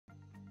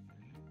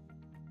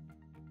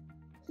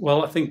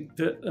Well, I think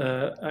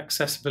that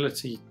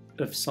accessibility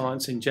of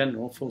science in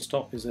general, full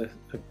stop, is a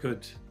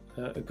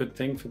good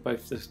thing for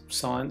both the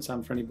science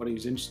and for anybody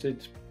who's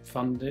interested,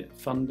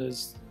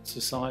 funders,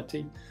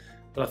 society.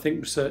 But I think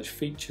research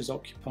features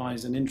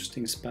occupies an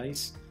interesting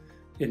space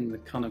in the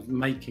kind of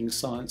making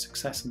science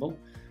accessible.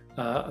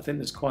 I think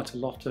there's quite a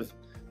lot of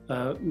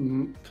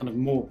kind of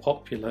more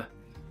popular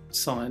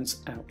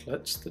science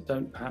outlets that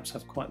don't perhaps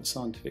have quite the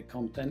scientific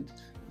content.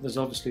 There's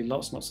obviously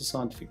lots and lots of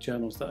scientific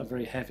journals that are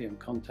very heavy on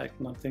content,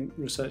 and I think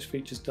Research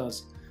Features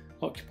does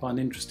occupy an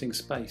interesting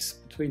space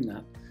between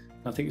that.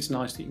 And I think it's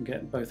nice that you can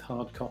get both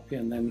hard copy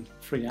and then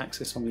free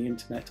access on the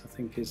internet. I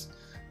think is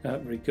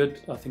very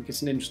good. I think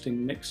it's an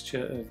interesting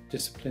mixture of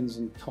disciplines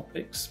and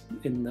topics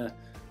in the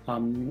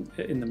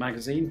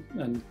magazine,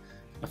 and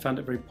I found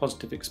it a very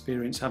positive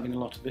experience having a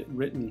lot of it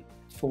written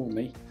for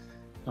me.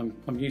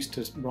 I'm used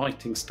to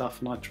writing stuff,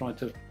 and I try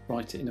to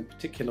write it in a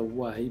particular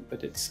way,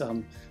 but it's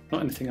not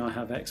anything I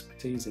have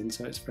expertise in,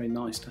 so it's very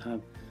nice to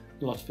have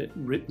a lot of it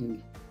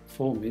written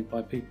for me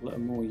by people that are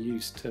more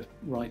used to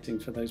writing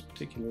for those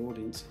particular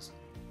audiences.